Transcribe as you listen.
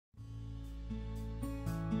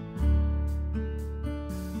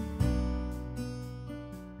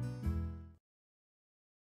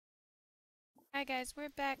Hi guys, we're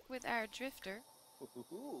back with our drifter.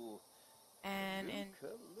 And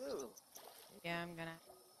yeah, I'm gonna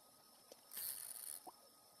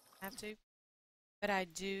have to. But I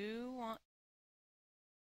do want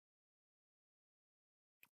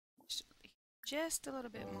just a little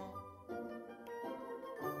bit more.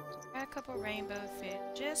 Got a couple rainbow fish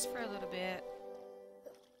just for a little bit.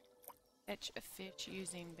 Catch a fish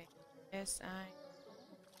using bait. Yes,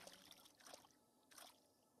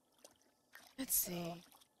 let's see.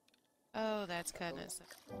 Oh, that's cutting us.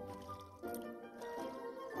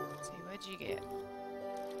 Let's see, what'd you get?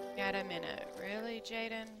 Got a minnow. Really,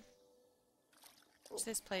 Jaden? Wish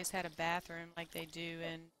this place had a bathroom like they do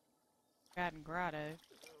in Garden Grotto.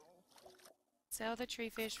 Sell the tree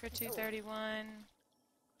fish for $2.31.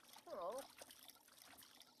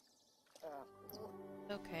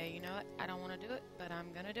 Okay, you know what? I don't want to do it, but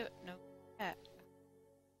I'm gonna do it. No, that.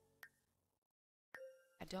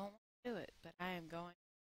 I don't want to do it, but I am going.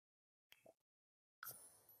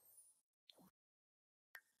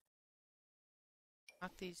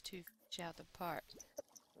 Knock these two fish out the park.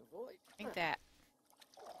 Think that.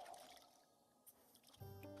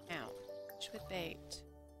 Now, fish with bait.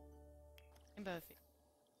 Rainbow fish.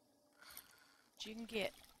 What you can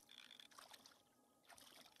get.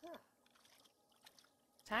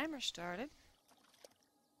 Timer started.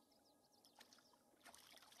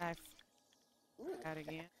 I out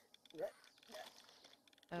again.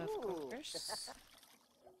 Of course.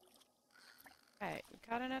 Right, we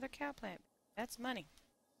caught another cow plant. That's money.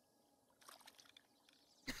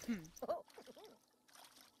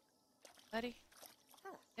 Buddy.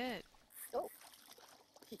 Good.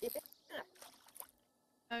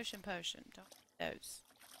 Potion. Don't eat those.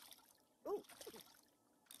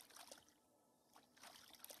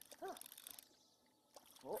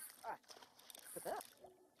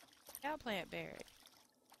 Cow plant berry.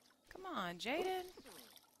 Come on, Jaden.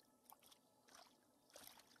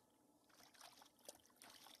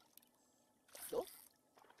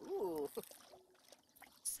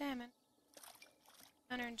 Salmon.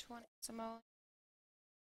 120 simoleon.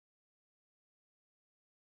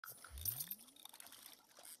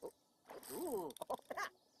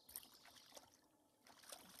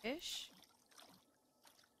 Fish.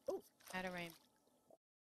 Add a rainbow.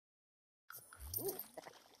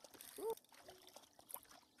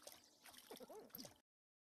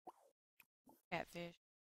 Catfish.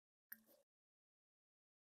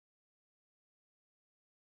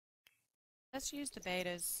 Let's use the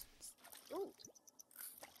betas.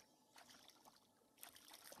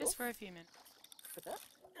 Just for a few minutes.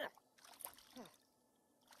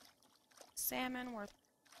 Salmon worth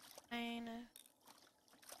 $9.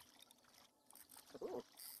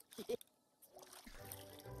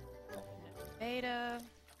 Beta.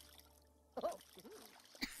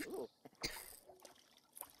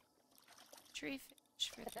 Tree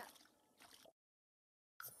fish for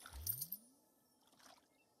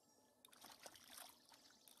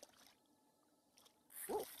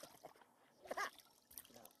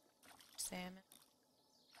salmon.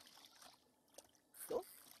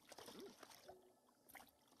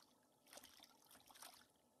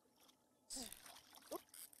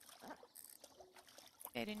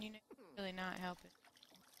 Aiden, you know, really not helping.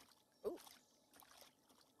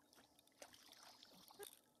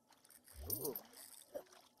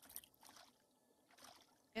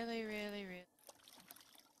 Really.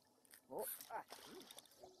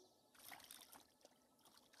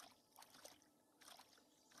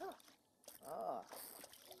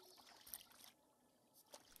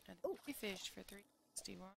 Another tree fish for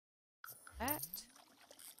 $3.61. That.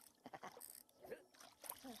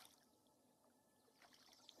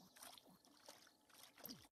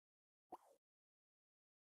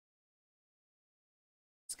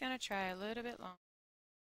 Just gonna try a little bit longer.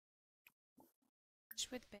 Fish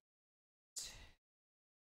with bait.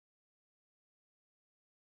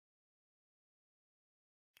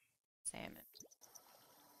 Salmon.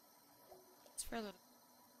 It's for a little.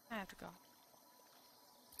 I have to go.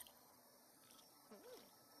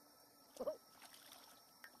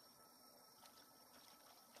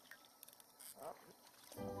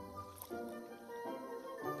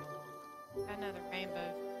 Got another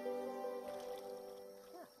rainbow.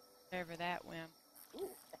 Whatever that went.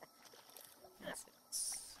 That's it.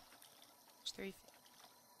 There's 3 fish.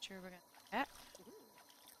 Sure we're gonna do that.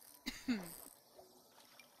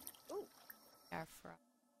 Our fry.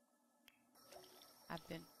 I've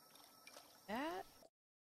been that.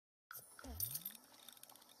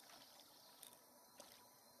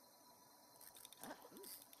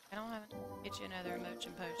 I don't have to get you another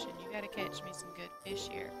emotion potion. You gotta catch me some good fish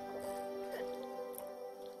here.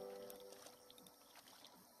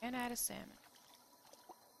 out of salmon.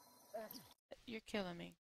 You're killing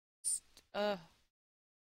me. Go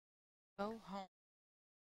home.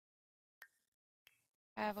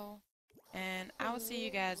 Travel. And I will see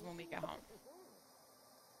you guys when we get home.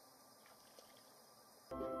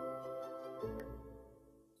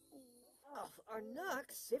 Oh, our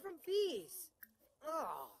nucks, seven fees.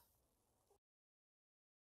 Oh.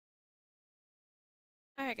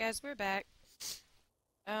 Alright guys, we're back.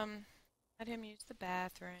 Let him use the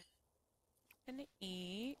bathroom. Gonna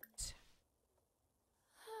eat.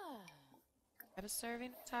 Have a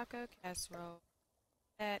serving of taco casserole.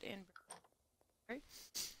 That in Brady.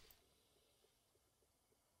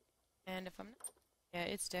 And if I'm not, yeah,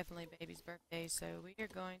 it's definitely baby's birthday, so we are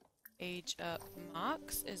going to age up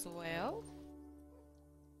Mox as well.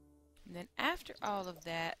 And then after all of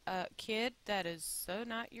that, kid, that is so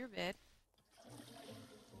not your bed.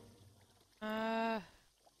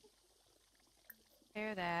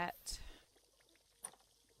 There that.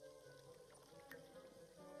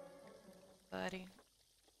 Buddy.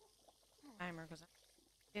 Timer, because I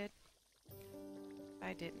did.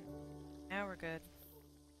 I didn't. Now we're good.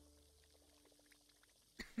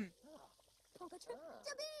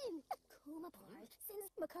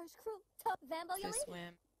 To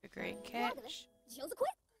swim. A great catch.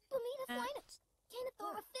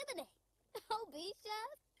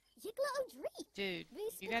 Dude,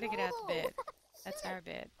 you gotta get out the bed. That's our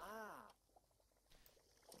bed.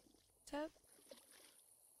 What's up?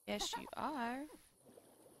 Yes, you are.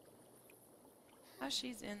 Oh,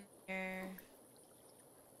 she's in there.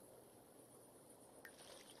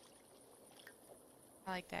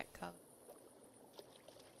 I like that color.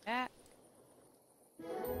 That.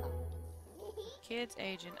 Kids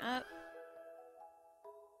aging up.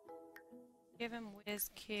 Give him Whiz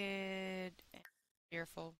Kid and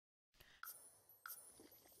Fearful.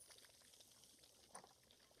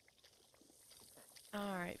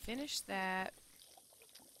 Alright, finish that.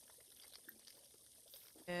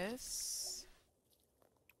 This.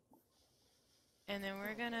 And then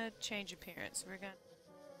we're gonna change appearance. We're gonna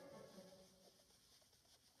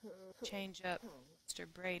change up Mr.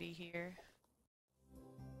 Brady here.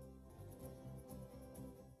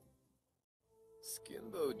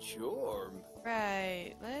 Skimbo Jorm.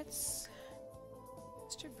 Right, let's...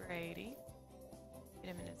 Mr. Brady.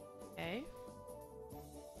 Get him in his... Okay.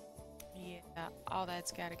 Yeah, all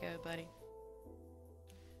that's gotta go, buddy.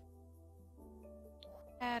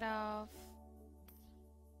 Hat off.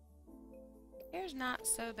 Hair's not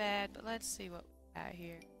so bad, but let's see what we got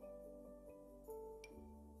here.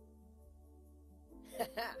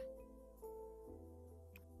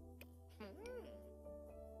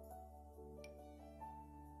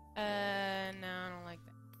 No, I don't like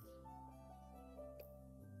that.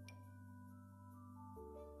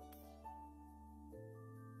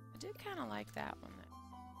 I do kind of like that one, though.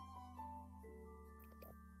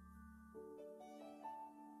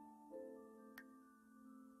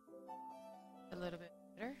 A little bit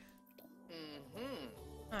better.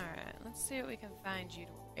 Alright, let's see what we can find you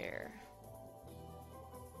to wear.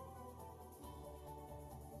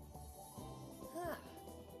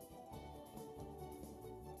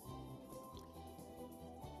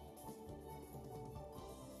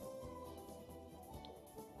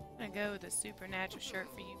 I'm gonna go with a supernatural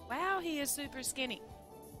shirt for you. Wow, he is super skinny.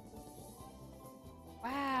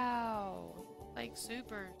 Wow. Like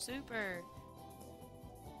super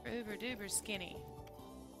uber duper skinny.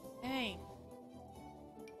 Dang.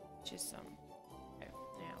 Just some. Okay,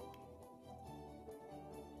 now.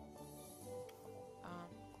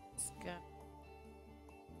 Let's go.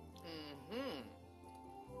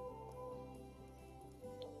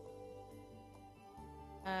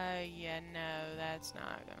 Yeah, no, that's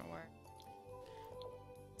not gonna work.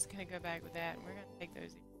 It's gonna go back with that, and we're gonna take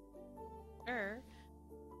those. Sure.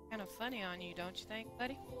 Kind of funny on you, don't you think,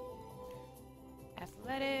 buddy?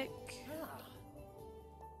 Athletic.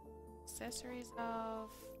 Accessories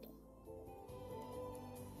off.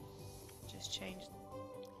 Just change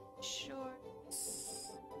the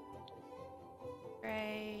shorts.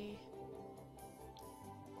 Gray.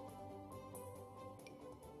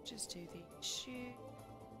 Just do the shoe.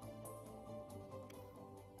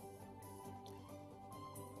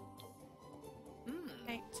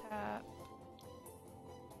 Tank top.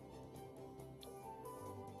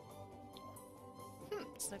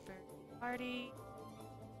 Slipper party.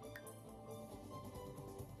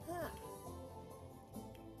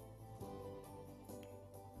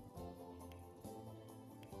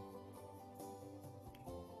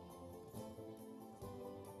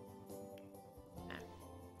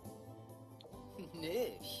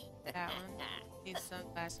 Nish. That one. These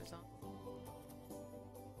sunglasses on.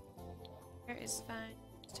 is fine.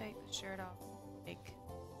 Just take the shirt off. Take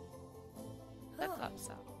flip-flops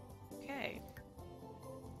off. Okay.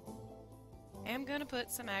 I'm gonna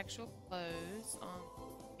put some actual clothes on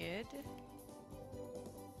the kid.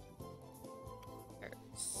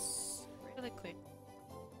 First, really quick.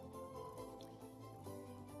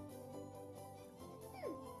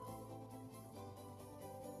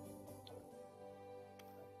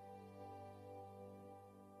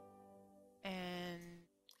 And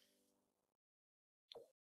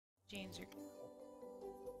jeans are good.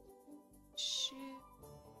 Shoe.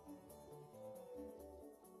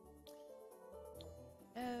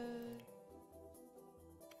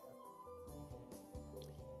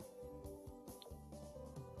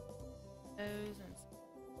 Those and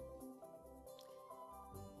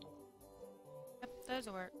yep, those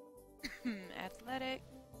will work. Athletic.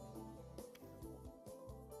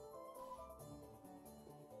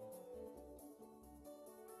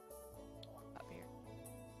 Up here.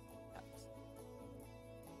 Up.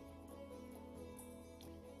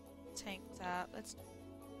 Tank top. Let's.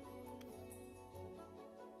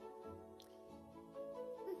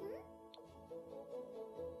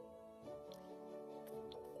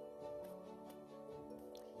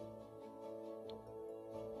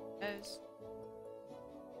 Those.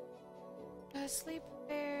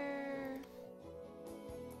 Sleepwear.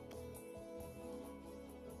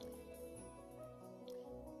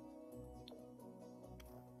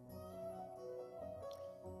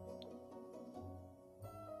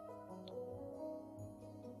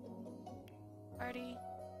 Party.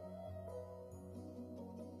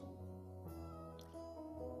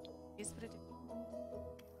 Here's what I do.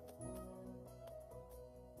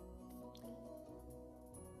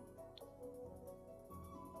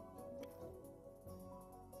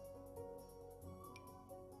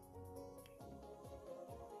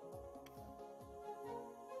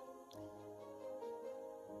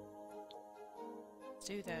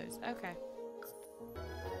 Do those. Okay.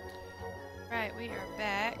 Right, we are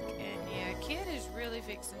back, and yeah, kid is really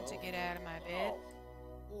fixing to get out of my bed.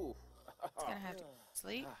 It's gonna have to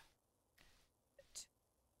sleep.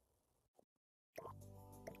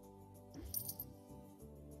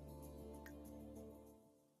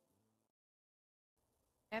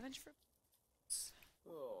 Scavenge for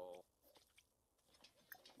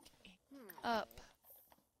up.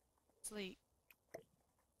 Sleep.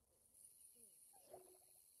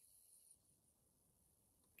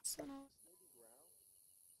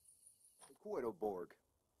 Borg.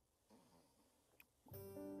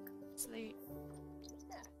 Sleep.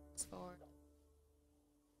 It's 4.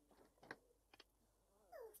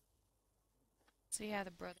 See how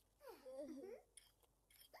the brother.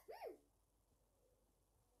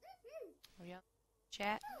 Oh, yeah.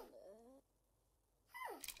 Chat.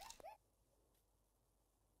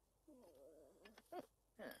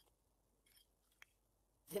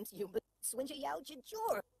 Them's you swinja yao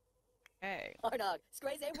jor. Hey. Hardog,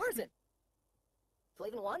 scraze a worsen.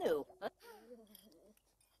 Flavin wanu.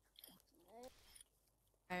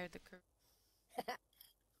 Hired the crew.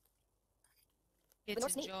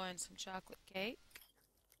 It's enjoying some chocolate cake.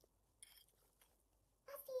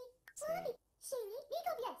 See.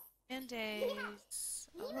 10 days.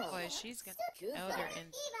 Oh boy, she's gonna be elder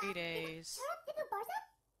in 3 days.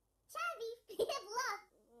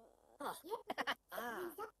 I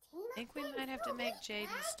think we might have to make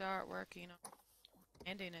Jaden start working on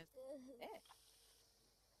ending it.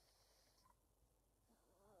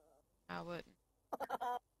 I wouldn't.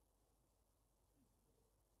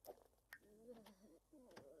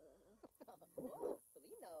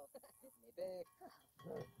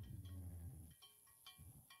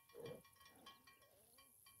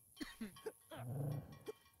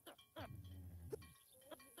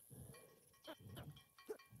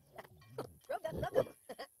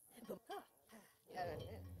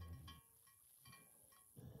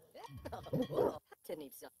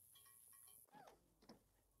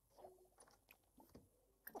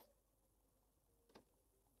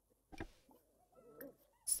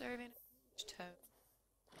 Serving toe.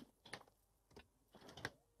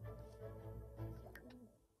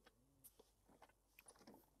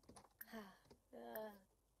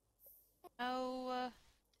 Oh,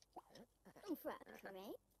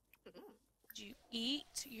 did you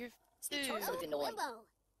eat your food?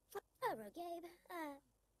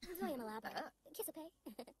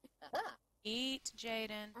 Eat,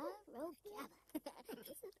 Jaden.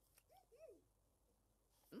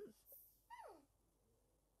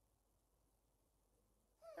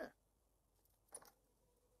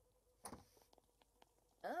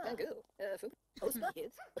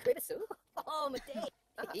 Oh, my day.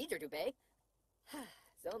 Eater to bay.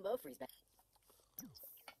 Zombo freeze back.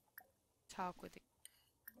 talk with the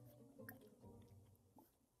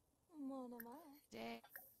dad.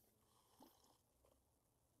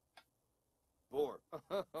 Boar.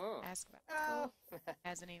 Ask about school. Oh,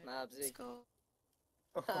 Hasn't even Mobsy. been to school.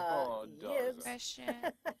 Oh, yes. does Question.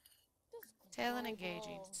 Tell an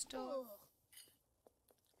engaging story.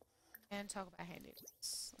 And talk about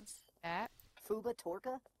handouts. Let's do that. Fuba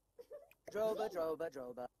Torka? Droba.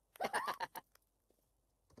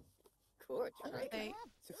 Court, Wait.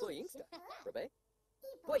 Sufloyingsta, Rabe?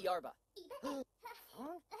 Boy Yarba.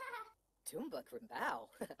 Huh? Tumba Krimbao.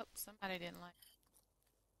 Oh, somebody didn't like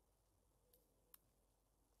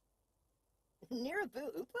Nirabu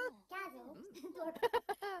Upa?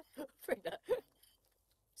 Frida.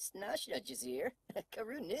 Snashna Jazir.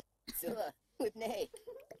 Karun Silla. Whipney.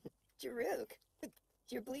 Jaruk.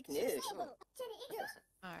 Your bleak news. Yes.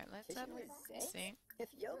 Alright, let's up sync. If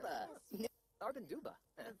Yoba. Arbanduba.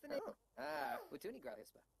 Utuni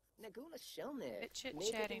Grahisba. Naguna Shelne. Bit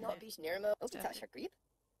chit-chatting Not there. Beach Nirma. Stuff Otatasha Creep.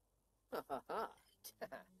 Ha ha ha.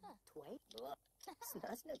 Tway.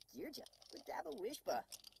 Snasna Girja. Udaba Wishba.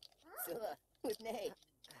 Silla. Whipney.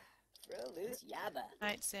 Fro loose Yaba.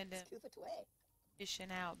 Might send him Scuba Tway.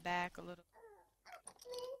 fishing out back a little.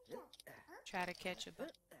 Try to catch a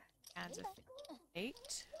bunch of kinds of bait.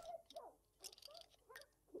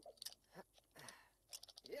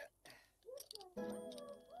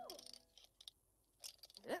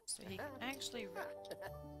 So he can actually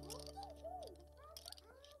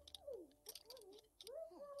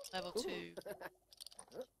level 2.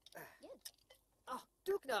 Oh,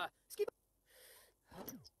 Dukna. Skip.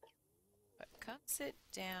 But come sit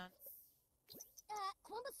down.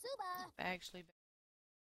 Actually,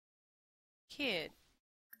 kid,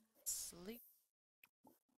 sleep,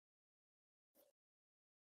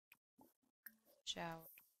 shower,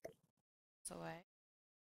 it's away.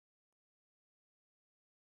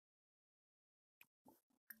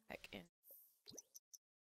 Back in.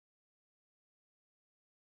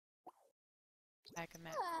 Back in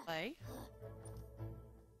that play.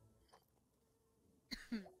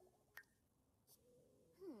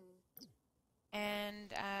 And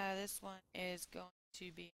this one is going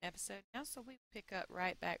to be an episode now, so we pick up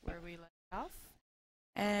right back where we left off.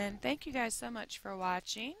 And thank you guys so much for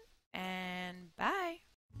watching, and bye.